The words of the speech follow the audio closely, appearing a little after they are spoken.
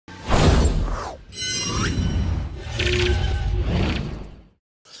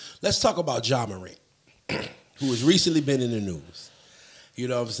Let's talk about Ja Morant, who has recently been in the news. You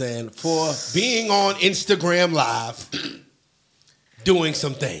know what I'm saying? For being on Instagram Live, doing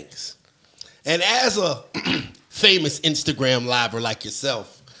some things. And as a famous Instagram liver like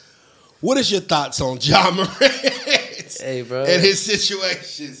yourself, what is your thoughts on Ja Morant Hey, bro. and his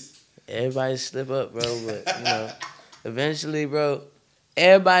situations? Everybody slip up, bro, but, you know, eventually, bro,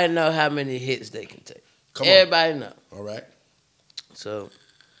 everybody know how many hits they can take. Everybody know. All right. So,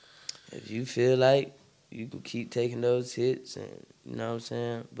 if you feel like you can keep taking those hits, and you know what I'm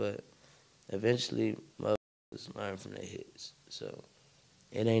saying, but eventually, motherfuckers learn from their hits. So,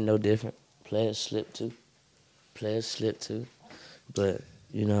 it ain't no different. Players slip too. Players slip too. But,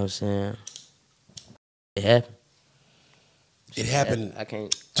 you know what I'm saying, it happened. It happened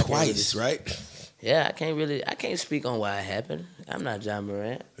twice, right? Yeah, I can't speak on why it happened. I'm not Ja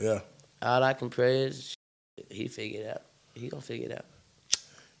Morant. Yeah. All I can pray is he figure it out. He gonna figure it out.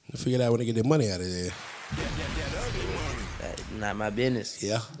 He'll figure it out when they get their money out of there. Not my business.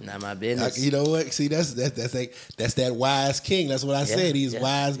 Yeah. Not my business. You know what? See, that's that wise king. That's what I said. He's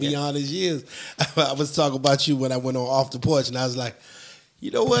wise beyond his years. I was talking about you when I went on Off the Porch, and I was like,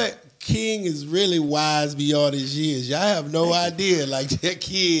 you know what? King is really wise beyond his years. Y'all have no idea. Like, that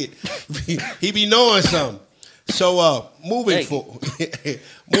kid, he be knowing something. So, moving forward.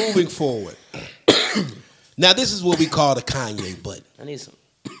 Now, this is what we call the Kanye button. I need some.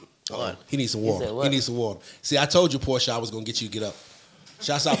 He needs some water. He needs some water. See, I told you, Portia, I was going to get you to get up.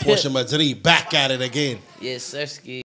 Shouts out Portia Madrid, back at it again. Yes, sir, Ski.